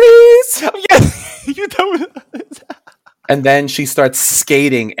those, please? Yes, you know... And then she starts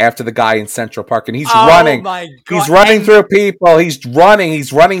skating after the guy in Central Park, and he's running. My God. He's running through people. He's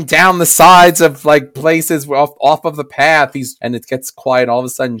running down the sides of like places off of the path. And it gets quiet. All of a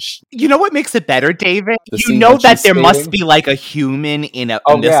sudden, you know what makes it better, David? You know that there must be like a human in a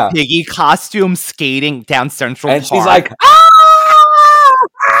Miss Piggy costume skating down Central Park. And she's like, ah!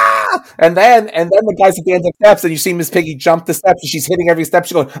 And then the guy's at the end of the steps, and you see Miss Piggy jump the steps, and she's hitting every step.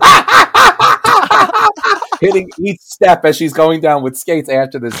 She's going, ah! hitting each step as she's going down with skates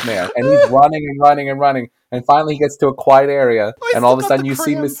after this man. And he's running and running and running. And finally he gets to a quiet area. And all of a sudden you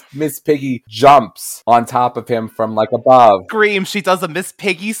see Miss Piggy jumps on top of him from like above. Scream. She does a Miss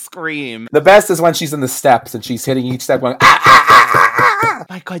Piggy scream. The best is when she's in the steps and she's hitting each step going, ah, ah, ah, ah, ah.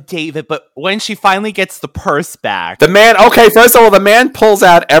 My God, David. But when she finally gets the purse back. The man, okay, first of all, the man pulls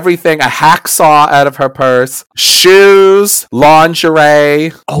out everything, a hacksaw out of her purse, shoes,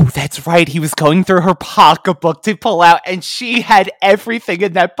 lingerie. Oh, that's right. He was going through her pocketbook to pull out, and she had everything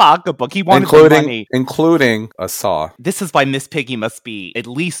in that pocketbook. He wanted the money. Including a saw. This is why Miss Piggy must be at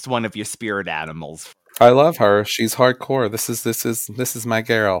least one of your spirit animals. I love her. She's hardcore. This is my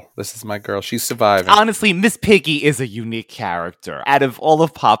girl. This is my girl. She's surviving. Honestly, Miss Piggy is a unique character out of all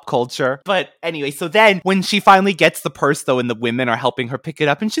of pop culture. But anyway, so then when she finally gets the purse, though, and the women are helping her pick it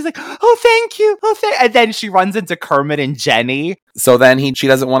up, and she's like, "Oh, thank you. And then she runs into Kermit and Jenny. So then she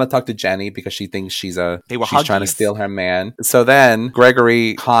doesn't want to talk to Jenny because she thinks she's trying to steal her man. So then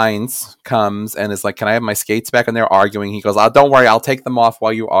Gregory Hines comes and is like, "Can I have my skates back?" And they're arguing. He goes, "Oh, don't worry, I'll take them off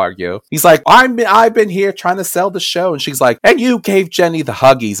while you argue." He's like, I've been here trying to sell the show. And she's like, "And you gave Jenny the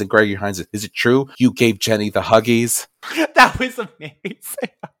Huggies." And Gregory Hines, "Is it true? You gave Jenny the Huggies?" That was amazing.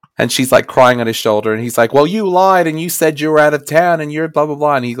 And she's like crying on his shoulder. And he's like, "Well, you lied and you said you were out of town and you're blah, blah,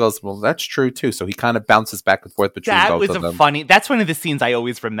 blah." And he goes, "Well, that's true too." So he kind of bounces back and forth between both of them. Funny. That's one of the scenes I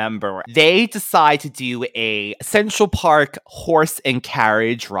always remember. They decide to do a Central Park horse and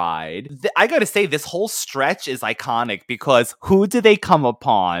carriage ride. I gotta say, this whole stretch is iconic because who do they come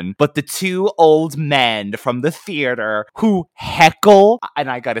upon but the two old men from the theater who heckle? And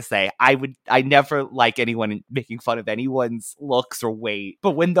I gotta say, I never like anyone making fun of anyone's looks or weight.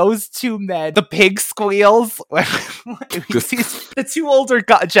 But when those two men, the pig squeals, the two older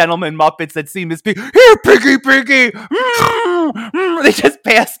gentlemen Muppets that see Miss Piggy, "Here, Piggy, Piggy," they just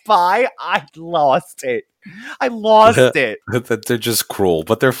pass by. I lost it. They're just cruel,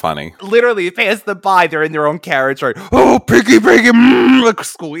 but they're funny. Literally, pass them by. They're in their own carriage, right? "Oh, Piggy, Piggy," like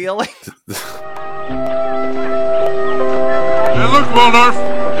squealing. Hey, look, Waldorf.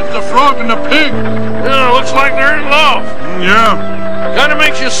 It's the frog and the pig. Yeah, looks like they're in love. Yeah. Kind of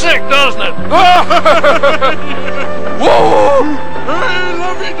makes you sick, doesn't it? Whoa! Hey,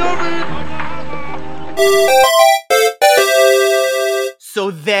 lovey-dovey! So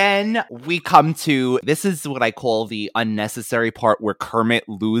then we come to, this is what I call the unnecessary part where Kermit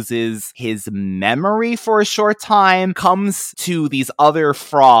loses his memory for a short time, comes to these other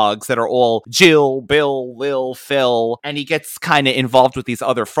frogs that are all Jill, Bill, Lil, Phil, and he gets kind of involved with these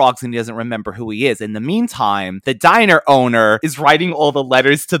other frogs and he doesn't remember who he is. In the meantime, the diner owner is writing all the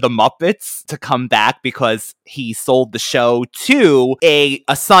letters to the Muppets to come back because he sold the show to a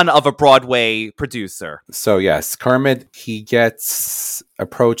son of a Broadway producer. So yes, Kermit, he gets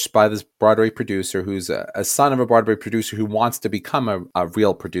approached by this Broadway producer who's a son of a Broadway producer who wants to become a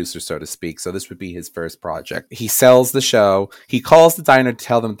real producer, so to speak. So this would be his first project. He sells the show. He calls the diner to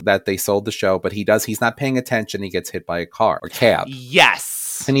tell them that they sold the show, but he's not paying attention. He gets hit by a car or cab. Yes.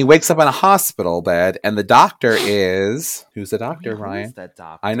 And he wakes up in a hospital bed, and the doctor is... Who's the doctor, Ryan? Who's that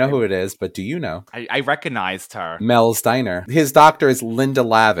doctor? I know who it is, but do you know? I recognized her. Mel's Diner. His doctor is Linda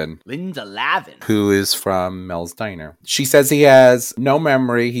Lavin. Linda Lavin? Who is from Mel's Diner. She says he has no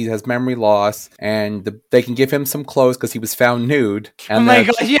memory, he has memory loss, and they can give him some clothes because he was found nude. And oh my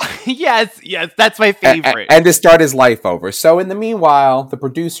God, yeah, yes, that's my favorite. And to start his life over. So in the meanwhile, the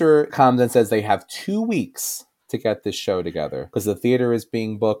producer comes and says they have 2 weeks to get this show together because the theater is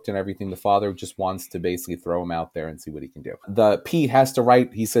being booked and everything. The father just wants to basically throw him out there and see what he can do. Pete has to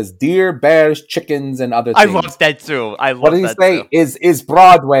write, he says, "Deer, bears, chickens, and other things." I love that too. What did he say? Is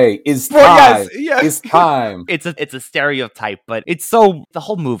Broadway, is time, yes. is time. It's a stereotype, but the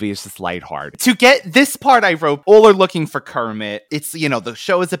whole movie is just lighthearted. To get this part I wrote, all are looking for Kermit. It's, the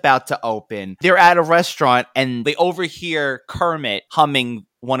show is about to open. They're at a restaurant and they overhear Kermit humming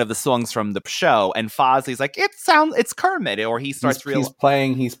one of the songs from the show, and Fozzie's like, it's Kermit, or he starts he's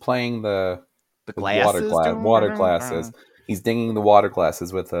playing the glasses, water glasses. He's dinging the water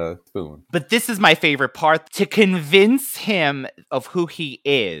glasses with a spoon. But this is my favorite part. To convince him of who he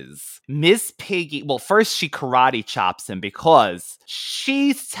is, Miss Piggy, well, first she karate chops him because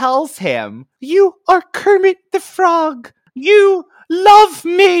she tells him, "You are Kermit the Frog. You love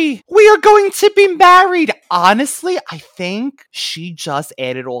me. We are going to be married." Honestly, I think she just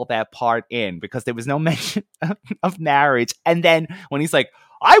added all that part in because there was no mention of marriage. And then when he's like,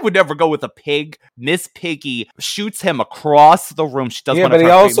 "I would never go with a pig," Miss Piggy shoots him across the room. She does one of her but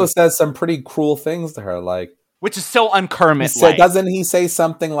he also says some pretty cruel things to her, like, Which is so un-Kermit So like. doesn't he say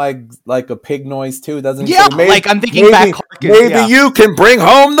something like a pig noise too? Doesn't he Yeah, say, like I'm thinking back. Maybe you can bring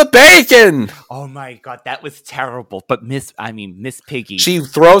home the bacon. Oh my god, that was terrible. But Miss Piggy. She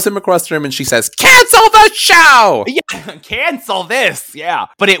throws him across the room and she says, "Cancel the show!" Yeah, cancel this. Yeah.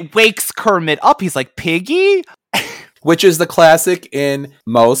 But it wakes Kermit up. He's like, Piggy? Which is the classic in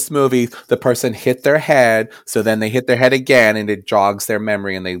most movies. The person hit their head, so then they hit their head again, and it jogs their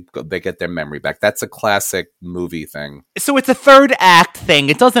memory, and they get their memory back. That's a classic movie thing. So it's a third act thing.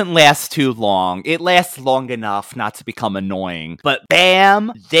 It doesn't last too long. It lasts long enough not to become annoying. But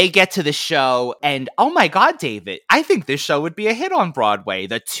bam, they get to the show, and oh my god, David, I think this show would be a hit on Broadway.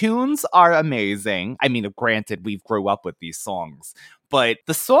 The tunes are amazing. I mean, granted, we've grew up with these songs. But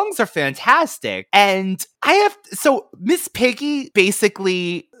the songs are fantastic. And so Miss Piggy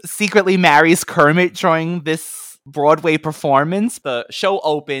basically secretly marries Kermit during this Broadway performance. The show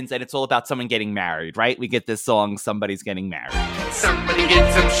opens and it's all about someone getting married, right? We get this song, Somebody's Getting Married. Somebody get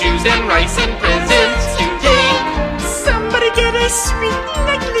some shoes and rice and presents today. Somebody get a sweet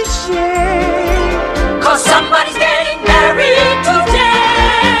negligee. 'Cause somebody's getting married today.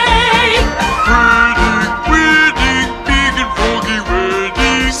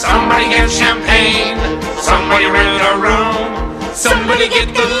 Somebody get champagne, somebody rent a room, somebody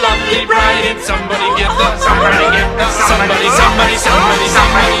get the lovely bride, and somebody get somebody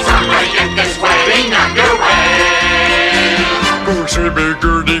get this wedding underway. Go say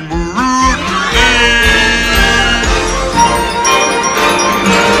bigger than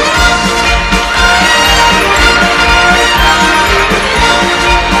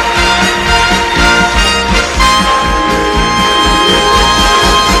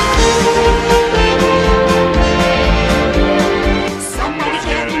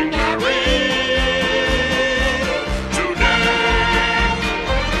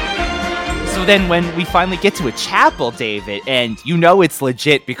So then when we finally get to a chapel, David, and you know it's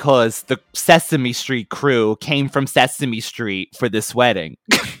legit because the Sesame Street crew came from Sesame Street for this wedding.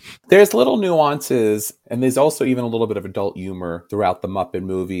 There's little nuances, and there's also even a little bit of adult humor throughout the Muppet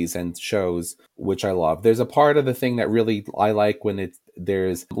movies and shows, which I love. There's a part of the thing that really I like when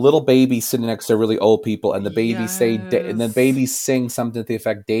there's little babies sitting next to really old people, and the babies and the babies sing something to the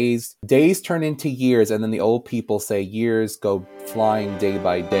effect, days turn into years, and then the old people say years go flying day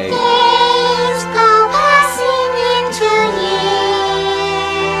by day. Days go passing into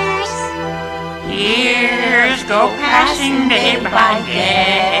years. Years go passing day by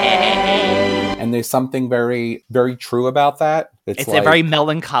day. And there's something very, very true about that. It's like, a very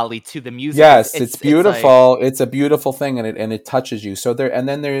melancholy to the music. Yes, it's beautiful. It's a beautiful thing, and it touches you. So there, and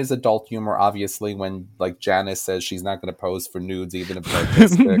then there is adult humor, obviously, when like Janice says she's not going to pose for nudes, even if they're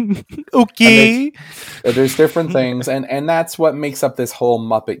artistic. Okay. There's different things, and that's what makes up this whole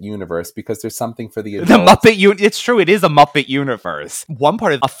Muppet universe, because there's something for the adults. The Muppet it's true. It is a Muppet universe. One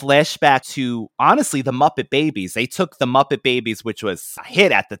part of a flashback to honestly the Muppet Babies. They took the Muppet Babies, which was a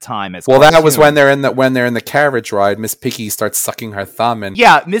hit at the time. As that was when they're in the carriage ride. Miss Piggy starts sucking her thumb, and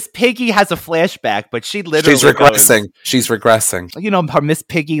Miss Piggy has a flashback, but she's regressing. She's regressing. You know, her Miss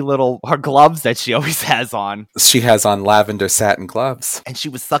Piggy her gloves that she always has on. She has on lavender satin gloves, and she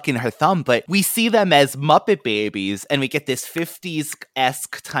was sucking her thumb. But we see them as Muppet Babies, and we get this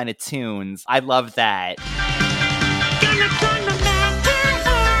 50s-esque kind of tunes. I love that.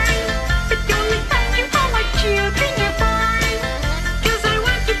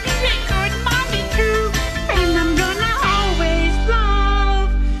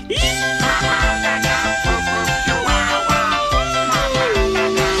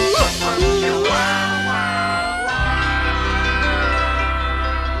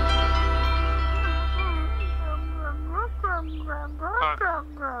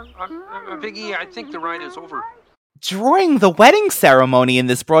 Piggy, I think the ride is over. During the wedding ceremony in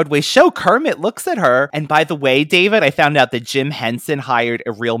this Broadway show, Kermit looks at her. And by the way, David, I found out that Jim Henson hired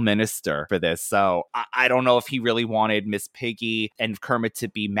a real minister for this. So I don't know if he really wanted Miss Piggy and Kermit to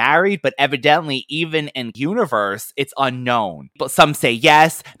be married, but evidently, even in universe, it's unknown. But some say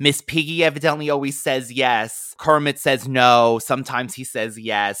yes. Miss Piggy evidently always says yes. Kermit says no. Sometimes he says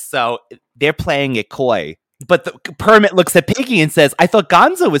yes. So they're playing it coy. But Kermit looks at Piggy and says, I thought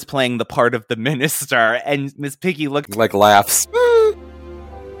Gonzo was playing the part of the minister. And Miss Piggy looks like laughs.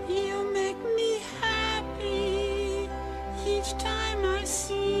 You make me happy each time I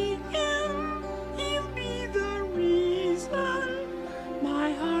see him. He'll be the reason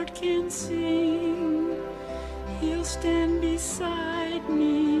my heart can sing. He'll stand beside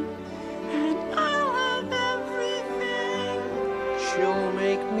me and I'll have everything. She'll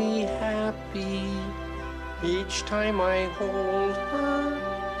make me happy each time I hold her,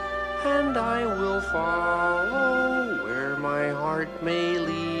 and I will follow where my heart may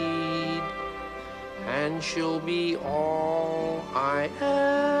lead, and she'll be all I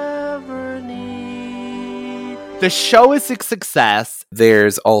ever need. The show is a success.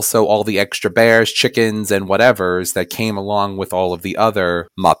 There's also all the extra bears, chickens, and whatevers that came along with all of the other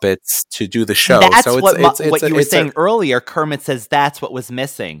Muppets to do the show. That's so what you were saying earlier. Kermit says that's what was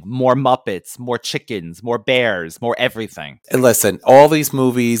missing. More Muppets, more chickens, more bears, more everything. And listen, all these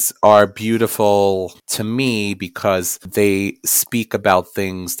movies are beautiful to me because they speak about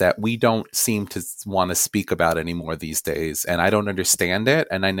things that we don't seem to want to speak about anymore these days. And I don't understand it,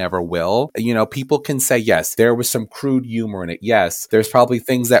 and I never will. You know, people can say, yes, there was some crude humor in it. Yes, there's probably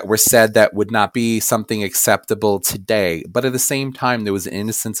things that were said that would not be something acceptable today. But at the same time, there was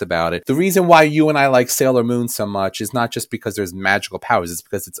innocence about it. The reason why you and I like Sailor Moon so much is not just because there's magical powers. It's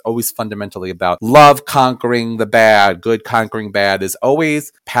because it's always fundamentally about love conquering the bad, good conquering bad. There's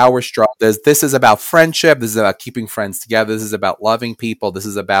always power struggle. This is about friendship. This is about keeping friends together. This is about loving people. This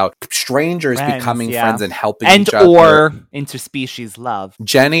is about strangers becoming friends and helping each other. Or interspecies love.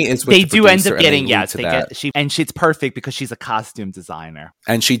 Jenny is with they the do end producer, up getting, and yes, they they that. get, and it's perfect because she's a costume designer.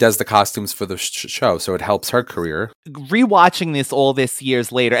 And she does the costumes for the show, so it helps her career. Rewatching this all this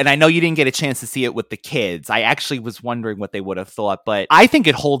years later, and I know you didn't get a chance to see it with the kids. I actually was wondering what they would have thought, but I think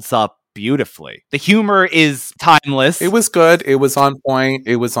it holds up beautifully. The humor is timeless. It was good. It was on point.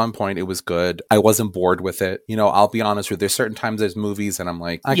 It was good. I wasn't bored with it. You know, I'll be honest with you. There's certain times there's movies and I'm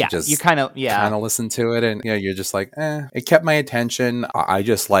like, I could just you kind of listen to it, and you're just like, it kept my attention. I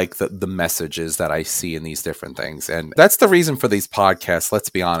just like the messages that I see in these different things. And that's the reason for these podcasts. Let's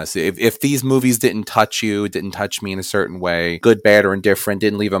be honest. If these movies didn't touch you, didn't touch me in a certain way, good, bad, or indifferent,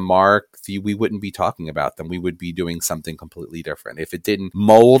 didn't leave a mark, we wouldn't be talking about them. We would be doing something completely different. If it didn't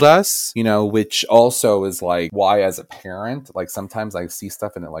mold us, you know, which also is like why as a parent, like sometimes I see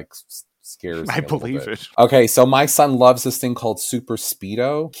stuff and it like scares me. I believe it. Okay, so my son loves this thing called Super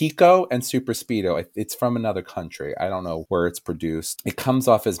Speedo. Kiko and Super Speedo. It's from another country. I don't know where it's produced. It comes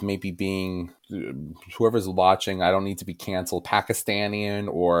off as maybe being, whoever's watching, I don't need to be canceled, Pakistani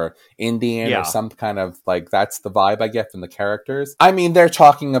or Indian or some kind of, like, that's the vibe I get from the characters. I mean, they're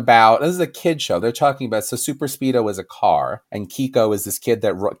talking about, this is a kid show. They're talking about, so Super Speedo is a car, and Kiko is this kid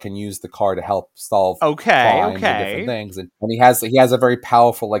that can use the car to help solve crimes and different things. And he has a very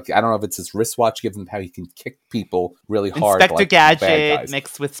powerful, like, I don't know if it's his wristwatch gives him how he can kick people really hard. Inspector Gadget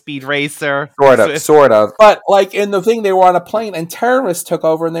mixed with Speed Racer. Sort of. But, like, in the thing, they were on a plane and terrorists took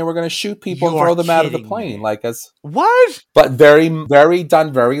over and they were going to shoot people and throw them out of the plane. Me. Like, as what? But very, very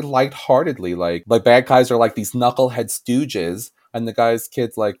done, very lightheartedly. Like bad guys are like these knucklehead stooges. And the guy's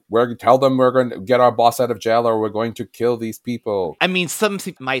kids like, tell them we're going to get our boss out of jail or we're going to kill these people. I mean, some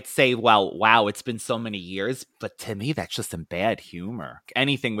people might say, well, wow, it's been so many years. But to me, that's just some bad humor.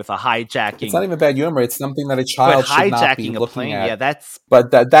 Anything with a hijacking. It's not even bad humor. It's something that a child should not be looking at. Yeah, that's...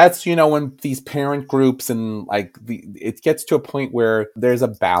 But that's, you know, when these parent groups and like it gets to a point where there's a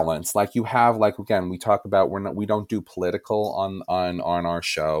balance. Like you have, like, again, we talk about we don't do political on our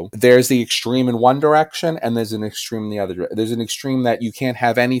show. There's the extreme in one direction and there's an extreme in the other. There's an extreme that you can't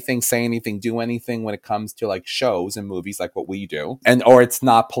have anything, say anything, do anything when it comes to like shows and movies like what we do, or it's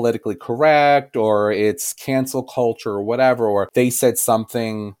not politically correct, or it's cancel culture or whatever, or they said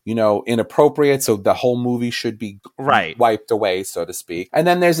something, you know, inappropriate, so the whole movie should be wiped away, so to speak. And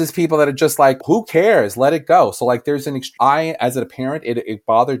then there's these people that are just like, who cares? Let it go. So like there's I, as a parent, it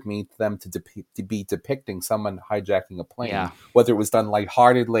bothered me them to be depicting someone hijacking a plane, whether it was done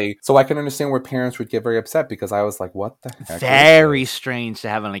lightheartedly. So I can understand where parents would get very upset because I was like, what the heck? Very strange to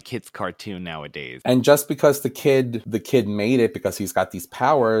have on a kid's cartoon nowadays. And just because the kid made it because he's got these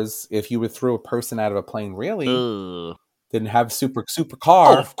powers, if you would throw a person out of a plane, really didn't have super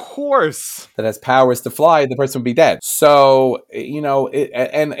car, of course, that has powers to fly, the person would be dead. So, you know,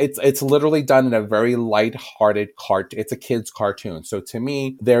 it's literally done in a very lighthearted it's a kid's cartoon. So to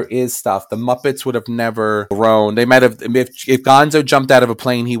me, there is stuff. The Muppets would have never grown. They might have, if Gonzo jumped out of a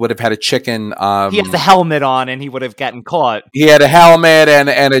plane, he would have had a chicken. He has a helmet on, and he would have gotten caught. He had a helmet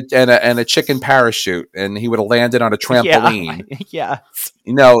and a chicken parachute, and he would have landed on a trampoline. Yeah.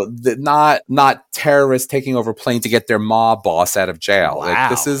 You know, not terrorists taking over planes to get their mob boss out of jail. Wow.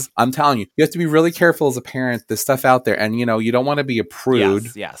 Like, this is, I'm telling you, you have to be really careful as a parent. There's stuff out there, and you know, you don't want to be a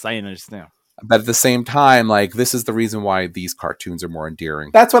prude. Yes, I understand. But at the same time, like, this is the reason why these cartoons are more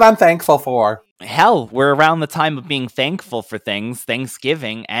endearing. That's what I'm thankful for. Hell, we're around the time of being thankful for things,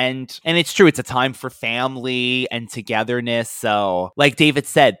 Thanksgiving, and it's true, it's a time for family and togetherness. So, like David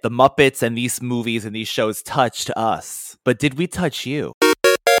said, the Muppets and these movies and these shows touched us. But did we touch you?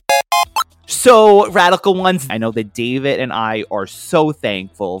 So, Radical Ones, I know that David and I are so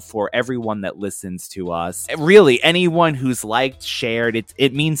thankful for everyone that listens to us. Really, anyone who's liked, shared,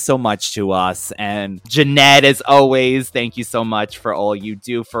 it means so much to us. And Jeanette, as always, thank you so much for all you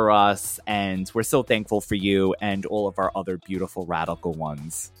do for us. And we're so thankful for you and all of our other beautiful Radical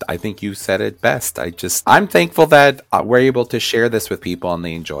Ones. I think you said it best. I'm thankful that we're able to share this with people and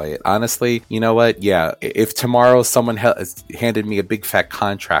they enjoy it. Honestly, you know what? Yeah, if tomorrow someone handed me a big fat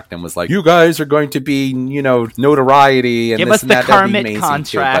contract and was like, you guys are going to be, notoriety and give this us and the that, that'd be Kermit amazing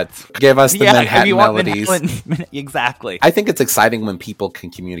contract. Too, but give us the Manhattan Melodies. Exactly. I think it's exciting when people can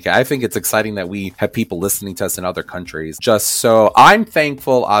communicate. I think it's exciting that we have people listening to us in other countries. Just so I'm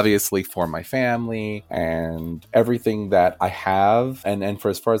thankful, obviously, for my family and everything that I have. And for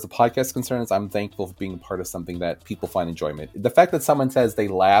as far as the podcast concerns, I'm thankful for being a part of something that people find enjoyment. The fact that someone says they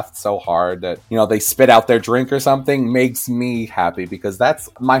laughed so hard that, they spit out their drink or something makes me happy, because that's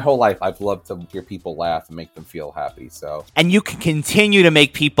my whole life. I've loved to hear people laugh and make them feel happy. So, and you can continue to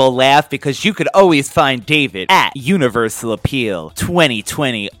make people laugh, because you could always find David at Universal Appeal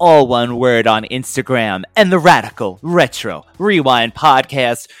 2020, all one word, on Instagram, and the Radical Retro Rewind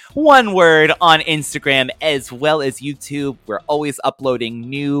Podcast, one word, on Instagram as well as YouTube. We're always uploading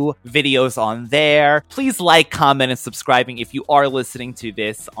new videos on there. Please like, comment, and subscribing if you are listening to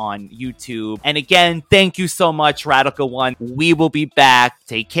this on YouTube. And again, thank you so much, Radical One. We will be back.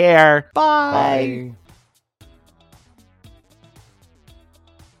 Take care. Bye.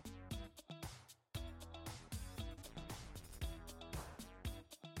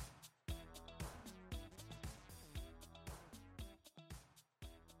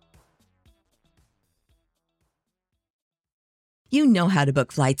 You know how to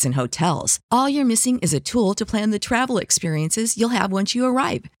book flights and hotels. All you're missing is a tool to plan the travel experiences you'll have once you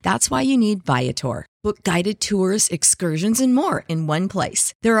arrive. That's why you need Viator. Book guided tours, excursions, and more in one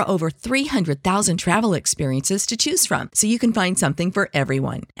place. There are over 300,000 travel experiences to choose from, so you can find something for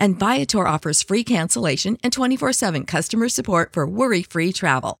everyone. And Viator offers free cancellation and 24/7 customer support for worry-free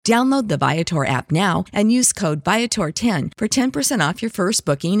travel. Download the Viator app now and use code Viator10 for 10% off your first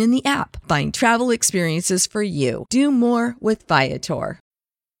booking in the app. Find travel experiences for you. Do more with Viator.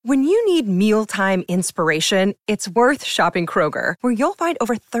 When you need mealtime inspiration, it's worth shopping Kroger, where you'll find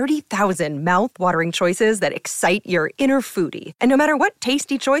over 30,000 mouth-watering choices that excite your inner foodie. And no matter what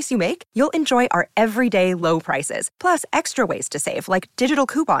tasty choice you make, you'll enjoy our everyday low prices, plus extra ways to save, like digital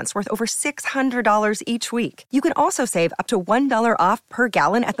coupons worth over $600 each week. You can also save up to $1 off per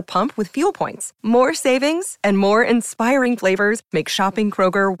gallon at the pump with fuel points. More savings and more inspiring flavors make shopping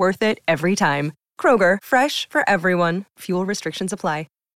Kroger worth it every time. Kroger, fresh for everyone. Fuel restrictions apply.